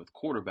is that with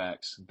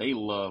quarterbacks, they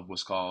love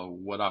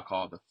what I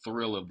call the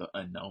thrill of the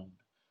unknown.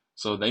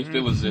 So they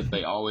feel as if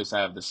they Mm. always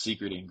have the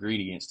secret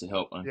ingredients to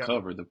help Yep.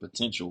 uncover the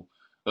potential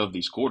of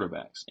these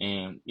quarterbacks.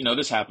 And,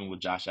 this happened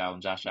with Josh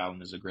Allen. Josh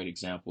Allen is a great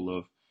example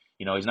of,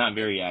 he's not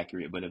very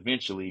accurate, but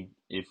eventually,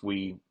 if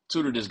we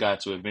tutor this guy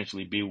to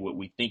eventually be what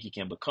we think he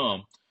can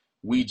become,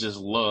 we just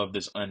love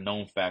this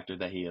unknown factor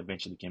that he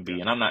eventually can be.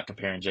 Yep. And I'm not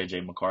comparing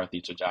JJ McCarthy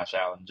to Josh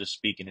Allen, just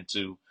speaking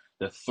into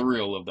the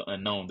thrill of the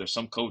unknown. There's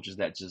some coaches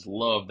that just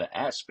love the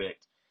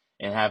aspect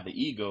and have the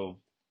ego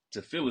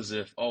to feel as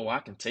if, oh, I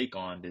can take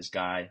on this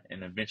guy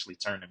and eventually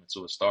turn him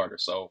into a starter.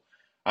 So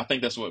I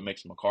think that's what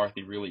makes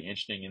McCarthy really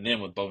interesting. And then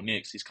with Bo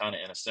Nix, he's kind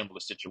of in a similar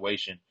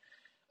situation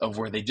of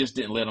where they just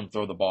didn't let him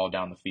throw the ball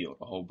down the field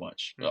a whole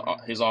bunch. Hmm.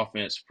 His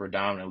offense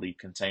predominantly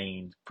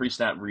contained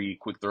pre-snap read,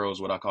 quick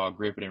throws, what I call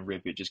grip it and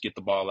rip it. Just get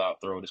the ball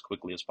out, throw it as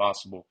quickly as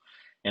possible.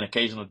 An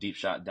occasional deep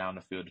shot down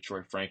the field.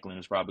 Detroit Franklin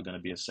is probably going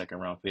to be a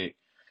second-round pick.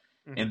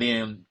 And Hmm.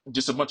 then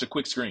just a bunch of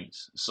quick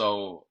screens.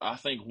 So I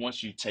think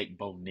once you take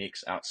Bo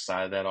Nix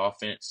outside of that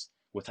offense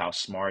with how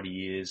smart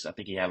he is, I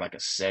think he had like a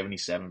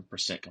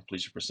 77%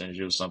 completion percentage.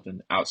 It was something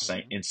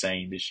outside Hmm.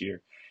 insane this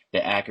year.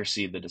 The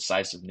accuracy, the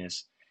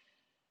decisiveness.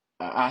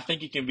 I think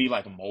he can be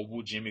like a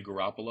mobile Jimmy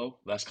Garoppolo.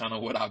 That's kind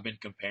of what I've been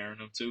comparing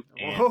him to.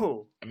 And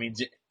Whoa.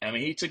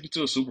 he took you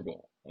to a Super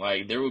Bowl.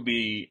 Like there would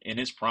be in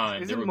his prime,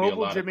 there Isn't would be a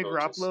mobile lot of Jimmy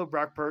coaches. Garoppolo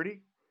Brock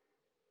Purdy?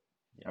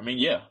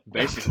 Yeah,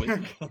 basically,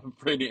 Okay.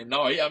 pretty.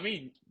 No, yeah,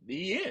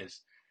 he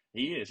is.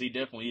 He is. He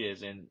definitely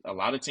is. And a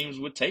lot of teams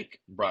would take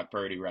Brock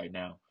Purdy right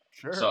now.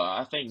 So Sure.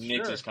 I think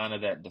Nix is Sure. kind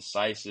of that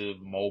decisive,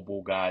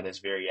 mobile guy that's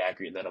very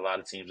accurate that a lot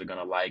of teams are going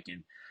to like.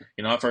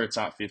 And I've heard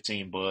top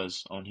 15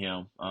 buzz on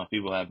him.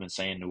 People have been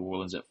saying New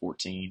Orleans at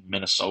 14,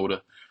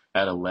 Minnesota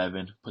at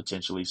 11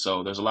 potentially.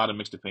 So there's a lot of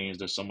mixed opinions.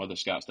 There's some other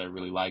scouts that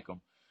really like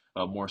him.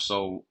 More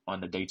so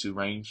on the day two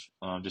range,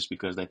 just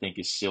because they think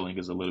his ceiling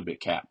is a little bit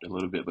capped, a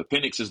little bit. But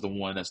Penix is the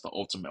one that's the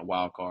ultimate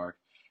wild card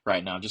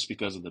right now, just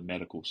because of the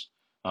medicals.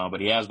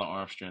 But he has the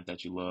arm strength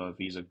that you love.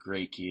 He's a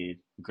great kid,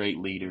 great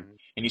leader, Mhm.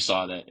 and you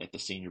saw that at the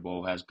Senior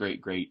Bowl. Has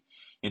great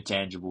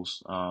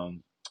intangibles.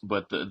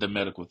 But the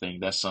medical thing,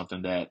 that's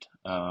something that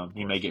Of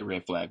he may course. get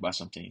red flagged by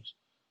some teams.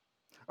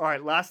 All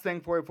right, last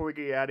thing for you before we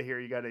get you out of here,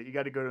 you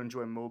gotta go to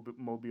enjoy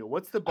Mobile.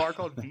 What's the bar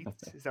called?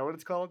 Veets? Is that what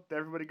it's called? That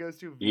everybody goes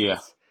to Yeah,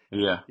 Veets?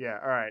 yeah. Yeah.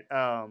 All right.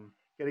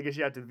 Gotta get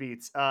you out to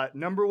Veets.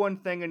 Number one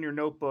thing in your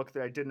notebook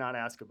that I did not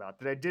ask about,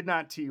 that I did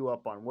not tee you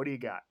up on. What do you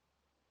got?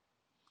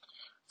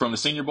 From the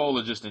Senior Bowl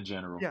or just in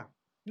general? Yeah.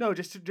 No,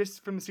 just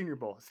from the Senior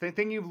Bowl. Same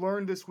thing you've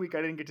learned this week.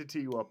 I didn't get to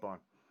tee you up on.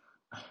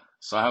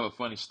 So I have a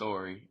funny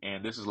story,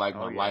 and this is like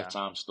Oh my yeah.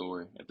 lifetime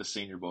story at the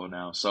Senior Bowl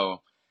now.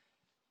 So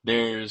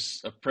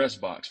there's a press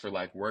box for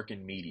like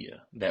working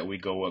media that we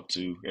go up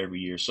to every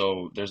year.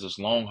 So there's this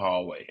long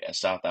hallway at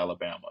South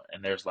Alabama,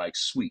 and there's like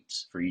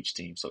suites for each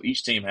team. So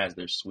each team has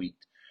their suite.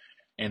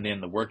 And then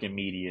the working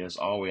media is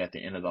all the way at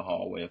the end of the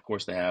hallway. Of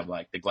course, they have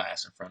like the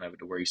glass in front of it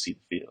to where you see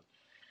the field.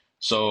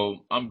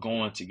 So I'm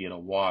going to get a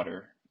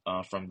water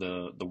from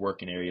the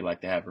working area,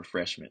 like they have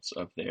refreshments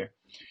up there.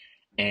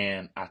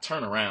 And I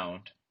turn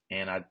around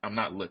and I'm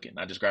not looking.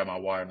 I just grab my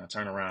water and I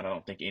turn around. I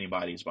don't think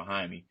anybody's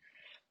behind me.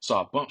 So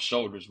I bump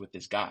shoulders with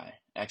this guy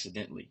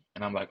accidentally.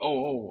 And I'm like,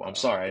 I'm Uh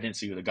sorry. I didn't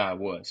see who the guy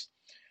was.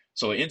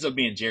 So it ends up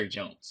being Jerry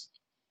Jones.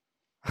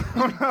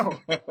 oh.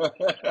 Oh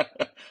no.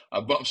 I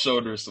bumped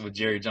shoulders with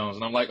Jerry Jones,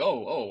 and I'm like,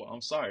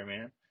 I'm sorry,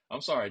 man.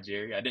 I'm sorry,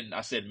 Jerry.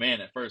 I said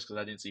man at first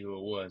because I didn't see who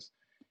it was.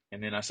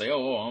 And then I say,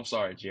 I'm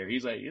sorry, Jerry.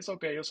 He's like, it's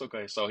okay.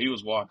 So he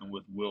was walking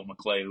with Will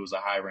McClay, who's a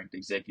high ranked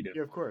executive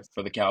Yeah, of course.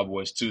 for the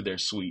Cowboys, to their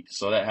suite.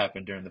 So that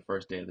happened during the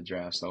first day of the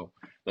draft. So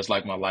that's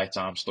like my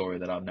lifetime story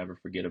that I'll never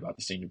forget about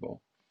the Senior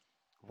Bowl.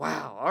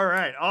 Wow. All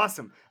right.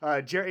 Awesome.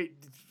 Jerry,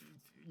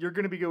 you're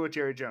going to be good with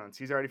Jerry Jones.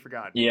 He's already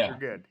forgotten. You're Yeah.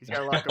 good. He's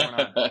got a lot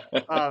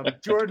going on.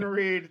 Jordan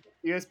Reid,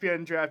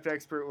 ESPN draft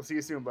expert. We'll see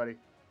you soon, buddy.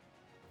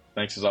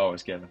 Thanks as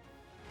always, Kevin.